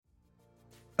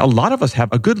A lot of us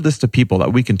have a good list of people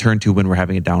that we can turn to when we're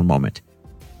having a down moment.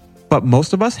 But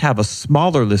most of us have a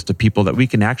smaller list of people that we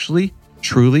can actually,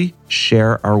 truly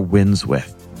share our wins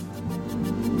with.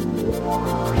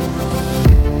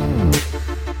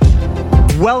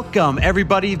 Welcome,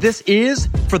 everybody. This is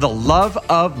For the Love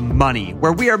of Money,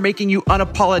 where we are making you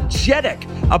unapologetic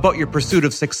about your pursuit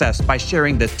of success by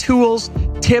sharing the tools,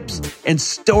 tips, and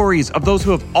stories of those who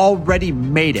have already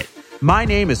made it. My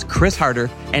name is Chris Harder,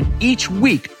 and each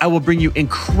week I will bring you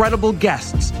incredible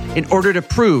guests in order to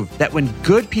prove that when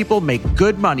good people make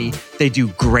good money, they do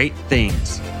great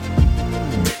things.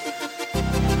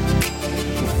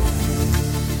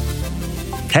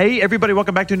 Hey, everybody,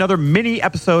 welcome back to another mini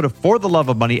episode of For the Love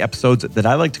of Money episodes that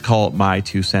I like to call My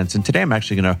 2 Cents. And today I'm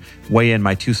actually going to weigh in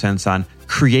my 2 cents on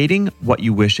creating what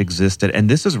you wish existed. And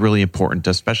this is really important,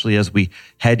 especially as we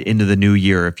head into the new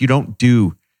year. If you don't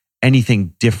do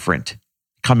anything different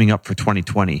coming up for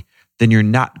 2020, then you're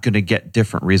not going to get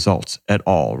different results at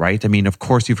all, right? I mean, of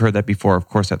course, you've heard that before. Of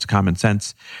course, that's common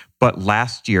sense. But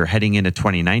last year, heading into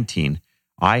 2019,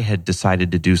 I had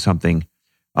decided to do something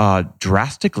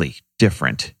drastically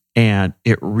different. And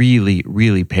it really,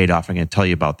 really paid off. I'm going to tell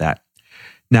you about that.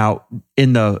 Now,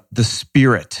 in the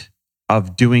spirit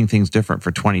of doing things different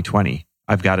for 2020,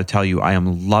 I've got to tell you, I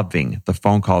am loving the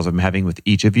phone calls I'm having with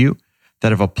each of you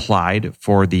that have applied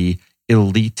for the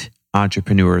Elite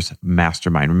Entrepreneurs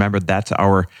Mastermind. Remember, that's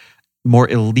our more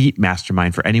elite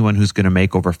mastermind for anyone who's going to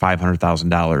make over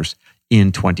 $500,000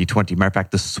 in 2020. Matter of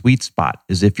fact, the sweet spot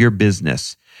is if your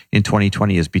business in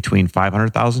 2020 is between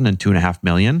 $500,000 and $2.5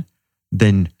 million,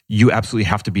 then you absolutely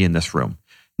have to be in this room.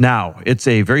 Now, it's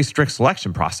a very strict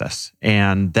selection process,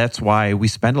 and that's why we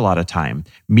spend a lot of time.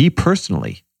 Me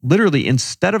personally, literally,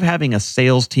 instead of having a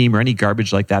sales team or any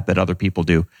garbage like that other people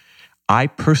do, I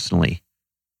personally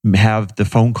have the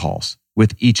phone calls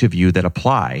with each of you that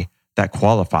apply, that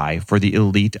qualify for the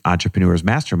Elite Entrepreneurs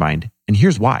Mastermind. And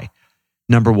here's why.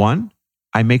 Number one,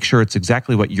 I make sure it's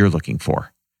exactly what you're looking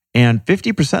for. And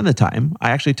 50% of the time,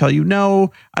 I actually tell you,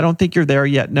 no, I don't think you're there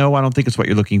yet. No, I don't think it's what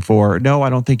you're looking for. No, I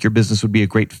don't think your business would be a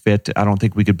great fit. I don't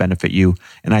think we could benefit you.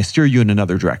 And I steer you in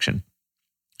another direction.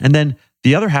 And then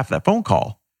the other half of that phone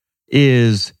call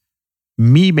is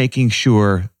me making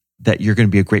sure that you're going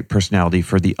to be a great personality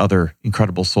for the other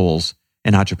incredible souls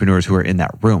and entrepreneurs who are in that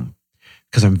room.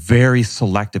 Because I'm very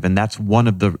selective. And that's one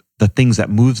of the things that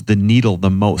moves the needle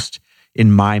the most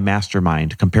in my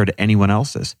mastermind compared to anyone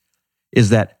else's, is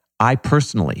that I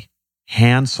personally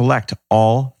hand select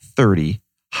all 30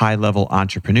 high-level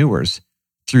entrepreneurs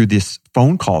through this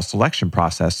phone call selection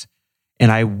process.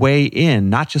 And I weigh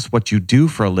in not just what you do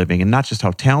for a living and not just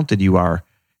how talented you are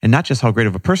and not just how great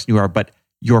of a person you are, but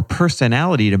your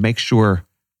personality to make sure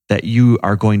that you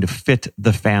are going to fit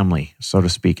the family, so to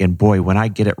speak. And boy, when I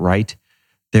get it right,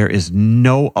 there is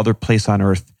no other place on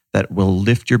earth that will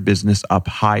lift your business up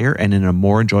higher and in a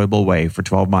more enjoyable way for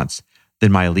 12 months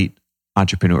than my Elite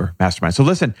Entrepreneur Mastermind. So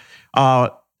listen,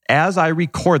 as I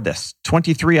record this,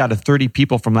 23 out of 30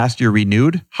 people from last year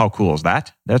renewed. How cool is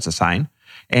that? That's a sign.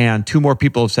 And 2 more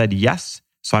people have said yes.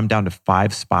 So I'm down to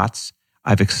 5 spots.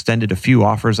 I've extended a few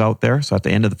offers out there. So at the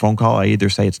end of the phone call, I either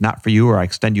say it's not for you or I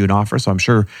extend you an offer. So I'm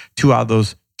sure 2 out of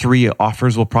those 3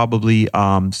 offers will probably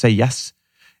say yes.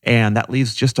 And that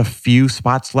leaves just a few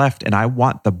spots left. And I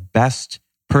want the best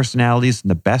personalities and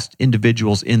the best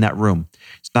individuals in that room.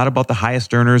 It's not about the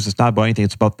highest earners. It's not about anything.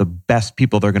 It's about the best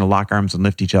people that are going to lock arms and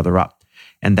lift each other up.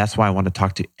 And that's why I want to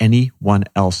talk to anyone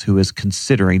else who is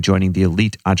considering joining the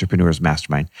Elite Entrepreneurs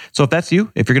Mastermind. So if that's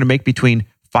you, if you're going to make between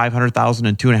 $500,000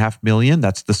 and $2.5 million,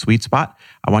 that's the sweet spot.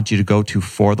 I want you to go to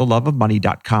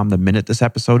fortheloveofmoney.com the minute this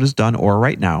episode is done or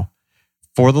right now.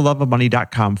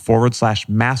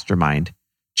 fortheloveofmoney.com/mastermind.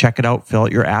 Check it out, fill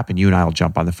out your app, and you and I will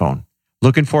jump on the phone.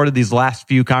 Looking forward to these last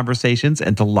few conversations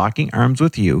and to locking arms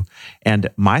with you and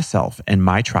myself and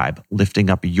my tribe, lifting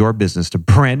up your business to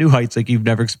brand new heights like you've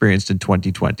never experienced in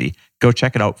 2020. Go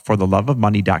check it out,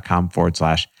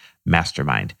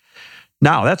 fortheloveofmoney.com/mastermind.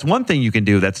 Now, that's one thing you can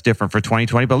do that's different for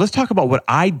 2020, but let's talk about what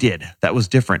I did that was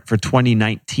different for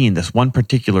 2019, this one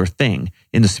particular thing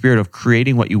in the spirit of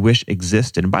creating what you wish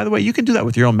existed. And by the way, you can do that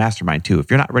with your own mastermind too.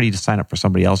 If you're not ready to sign up for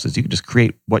somebody else's, you can just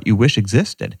create what you wish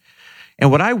existed.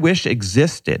 And what I wish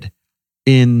existed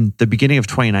in the beginning of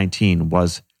 2019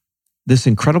 was this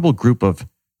incredible group of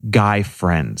guy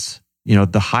friends, you know,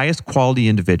 the highest quality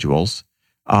individuals,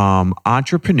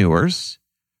 entrepreneurs,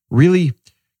 really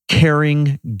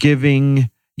caring, giving,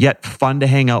 yet fun to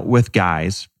hang out with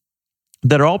guys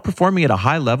that are all performing at a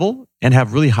high level and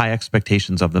have really high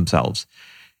expectations of themselves.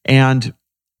 And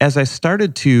as I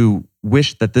started to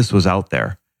wish that this was out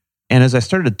there, and as I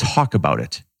started to talk about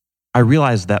it, I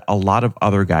realized that a lot of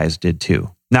other guys did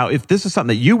too. Now, if this is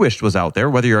something that you wished was out there,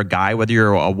 whether you're a guy, whether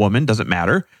you're a woman, doesn't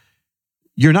matter,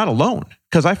 you're not alone.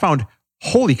 Because I found,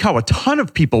 holy cow, a ton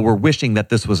of people were wishing that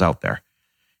this was out there.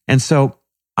 And so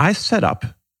I set up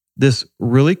this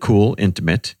really cool,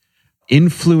 intimate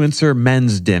influencer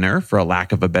men's dinner, for a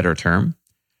lack of a better term,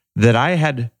 that I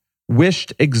had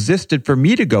wished existed for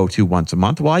me to go to once a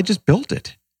month. Well, I just built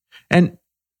it. And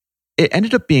it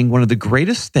ended up being one of the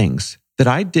greatest things that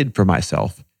I did for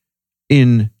myself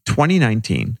in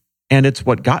 2019. And it's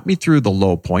what got me through the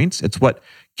low points. It's what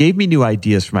gave me new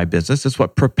ideas for my business. It's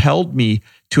what propelled me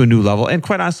to a new level. And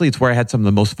quite honestly, it's where I had some of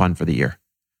the most fun for the year.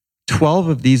 12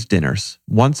 of these dinners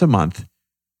once a month,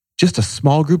 just a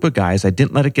small group of guys. I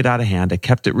didn't let it get out of hand. I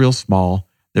kept it real small.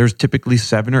 There's typically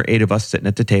 7 or 8 of us sitting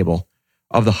at the table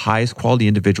of the highest quality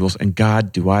individuals. And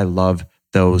God, do I love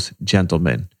those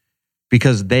gentlemen,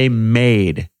 because they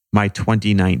made my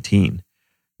 2019.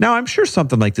 Now, I'm sure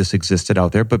something like this existed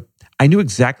out there, but I knew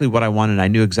exactly what I wanted. I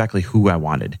knew exactly who I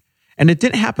wanted. And it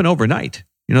didn't happen overnight.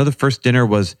 You know, the first dinner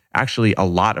was actually a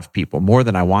lot of people, more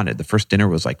than I wanted. The first dinner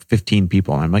was like 15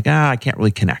 people. And I'm like, I can't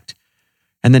really connect.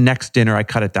 And the next dinner, I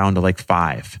cut it down to like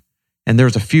 5. And there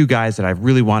was a few guys that I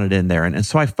really wanted in there. And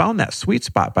so I found that sweet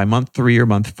spot by month 3 or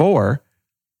month 4,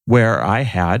 where I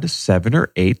had 7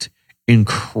 or 8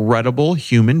 incredible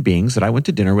human beings that I went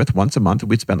to dinner with once a month.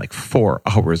 We'd spend like 4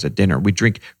 hours at dinner. We'd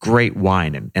drink great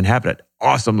wine and have it at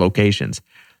awesome locations.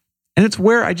 And it's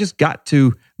where I just got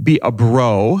to be a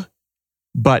bro,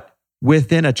 but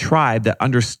within a tribe that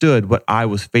understood what I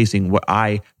was facing, what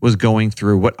I was going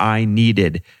through, what I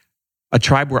needed. A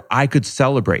tribe where I could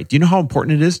celebrate. Do you know how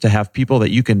important it is to have people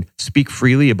that you can speak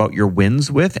freely about your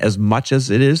wins with, as much as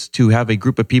it is to have a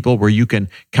group of people where you can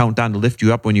count on to lift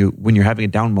you up when you're having a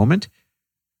down moment?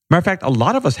 Matter of fact, a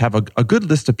lot of us have a good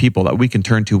list of people that we can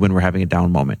turn to when we're having a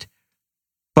down moment.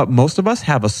 But most of us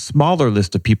have a smaller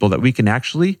list of people that we can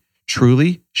actually,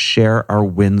 truly share our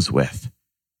wins with.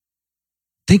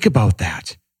 Think about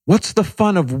that. What's the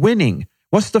fun of winning?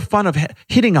 What's the fun of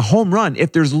hitting a home run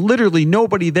if there's literally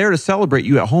nobody there to celebrate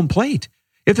you at home plate?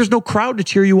 If there's no crowd to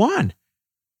cheer you on?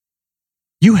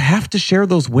 You have to share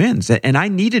those wins. And I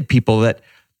needed people that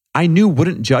I knew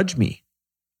wouldn't judge me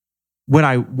when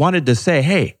I wanted to say,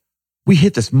 hey, we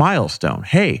hit this milestone.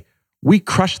 Hey, we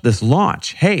crushed this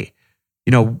launch. Hey,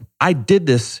 I did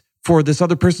this for this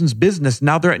other person's business.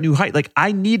 Now they're at new height. Like,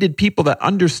 I needed people that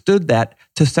understood that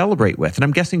to celebrate with. And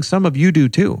I'm guessing some of you do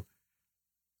too.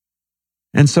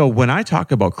 And so when I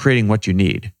talk about creating what you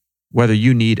need, whether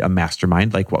you need a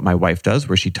mastermind like what my wife does,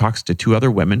 where she talks to 2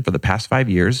 other women for the past 5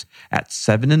 years at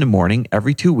 7 a.m.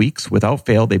 every 2 weeks without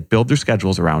fail, they build their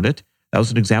schedules around it. That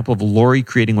was an example of Lori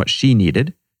creating what she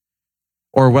needed.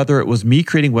 Or whether it was me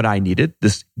creating what I needed,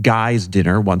 this guys'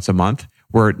 dinner once a month,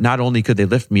 where not only could they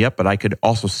lift me up, but I could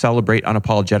also celebrate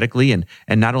unapologetically.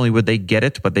 And not only would they get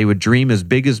it, but they would dream as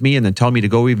big as me and then tell me to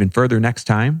go even further next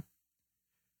time.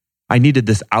 I needed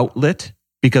this outlet,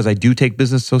 because I do take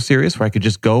business so serious, where I could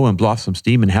just go and blow off some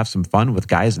steam and have some fun with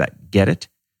guys that get it.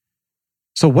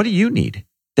 So what do you need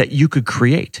that you could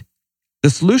create? The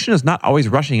solution is not always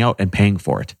rushing out and paying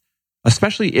for it,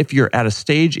 especially if you're at a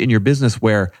stage in your business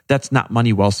where that's not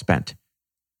money well spent.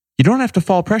 You don't have to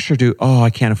fall pressure to,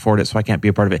 I can't afford it, so I can't be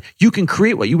a part of it. You can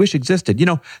create what you wish existed.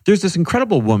 There's this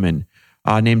incredible woman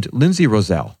named Lindsay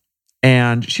Roselle,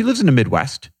 and she lives in the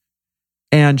Midwest.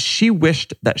 And she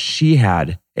wished that she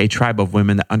had a tribe of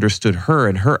women that understood her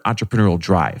and her entrepreneurial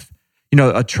drive.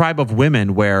 A tribe of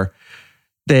women where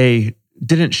they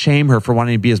didn't shame her for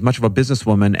wanting to be as much of a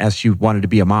businesswoman as she wanted to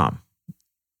be a mom.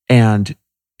 And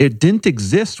it didn't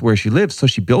exist where she lived, so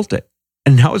she built it.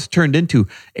 And now it's turned into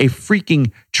a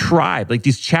freaking tribe, like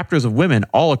these chapters of women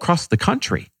all across the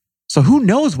country. So who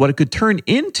knows what it could turn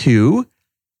into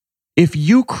if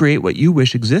you create what you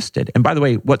wish existed. And by the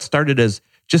way, what started as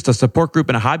just a support group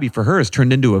and a hobby for her has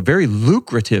turned into a very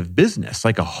lucrative business,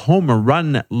 like a home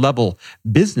run level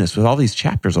business with all these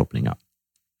chapters opening up.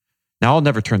 Now, I'll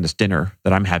never turn this dinner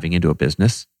that I'm having into a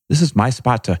business. This is my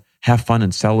spot to have fun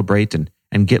and celebrate and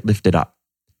get lifted up.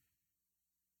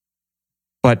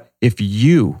 But if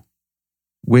you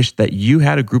wish that you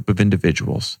had a group of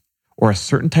individuals or a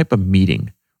certain type of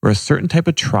meeting or a certain type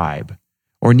of tribe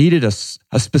or needed a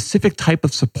specific type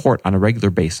of support on a regular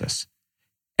basis,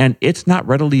 and it's not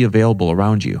readily available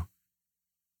around you,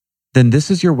 then this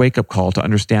is your wake-up call to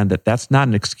understand that that's not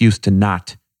an excuse to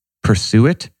not pursue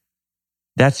it.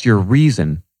 That's your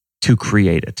reason to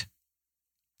create it.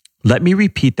 Let me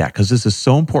repeat that, because this is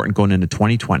so important going into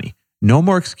 2020. No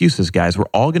more excuses, guys. We're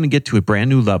all going to get to a brand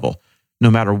new level,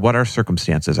 no matter what our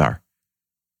circumstances are.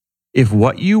 If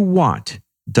what you want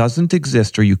doesn't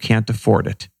exist or you can't afford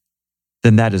it,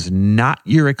 then that is not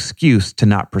your excuse to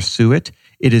not pursue it.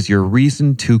 It is your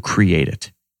reason to create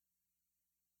it.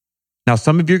 Now,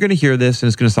 some of you are going to hear this and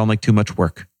it's going to sound like too much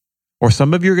work. Or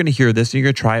some of you are going to hear this and you're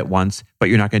going to try it once, but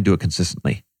you're not going to do it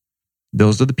consistently.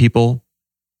 Those are the people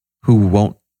who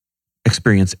won't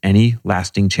experience any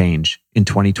lasting change in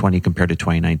 2020 compared to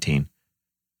 2019.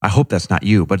 I hope that's not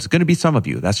you, but it's going to be some of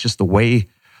you. That's just the way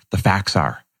the facts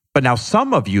are. But now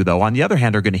some of you, though, on the other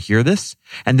hand, are going to hear this,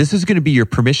 and this is going to be your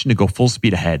permission to go full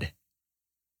speed ahead,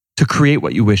 to create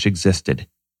what you wish existed.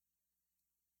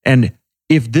 And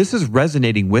if this is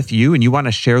resonating with you and you want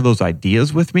to share those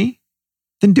ideas with me,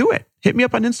 then do it. Hit me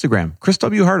up on Instagram, Chris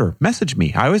W. Harder. Message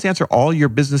me. I always answer all your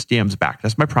business DMs back.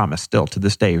 That's my promise still to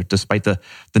this day, despite the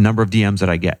number of DMs that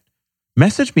I get.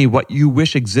 Message me what you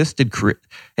wish existed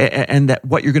and that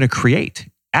what you're going to create.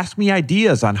 Ask me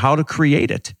ideas on how to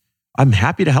create it. I'm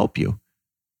happy to help you.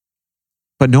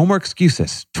 But no more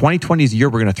excuses. 2020 is a year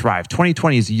we're going to thrive.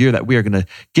 2020 is a year that we are going to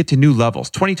get to new levels.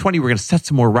 2020, we're going to set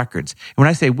some more records. And when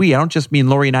I say we, I don't just mean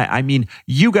Lori and I mean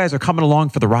you guys are coming along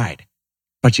for the ride.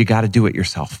 But you got to do it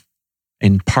yourself.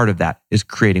 And part of that is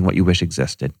creating what you wish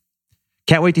existed.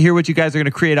 Can't wait to hear what you guys are going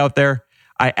to create out there.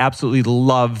 I absolutely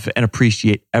love and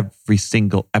appreciate every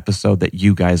single episode that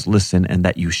you guys listen and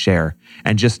that you share.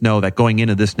 And just know that going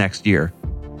into this next year,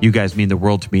 you guys mean the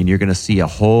world to me, and you're going to see a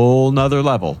whole nother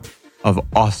level of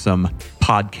awesome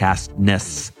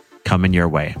podcastness coming your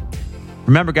way.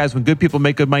 Remember, guys, when good people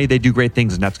make good money, they do great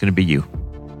things, and that's going to be you.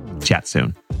 Chat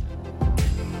soon.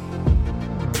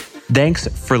 Thanks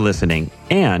for listening.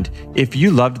 And if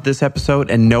you loved this episode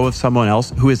and know of someone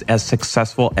else who is as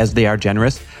successful as they are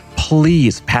generous,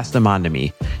 please pass them on to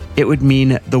me. It would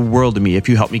mean the world to me if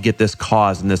you help me get this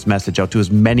cause and this message out to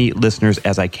as many listeners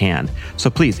as I can. So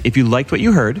please, if you liked what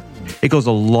you heard, it goes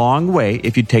a long way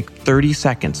if you take 30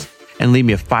 seconds and leave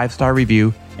me a 5-star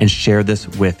review and share this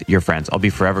with your friends. I'll be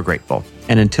forever grateful.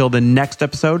 And until the next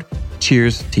episode,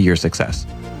 cheers to your success.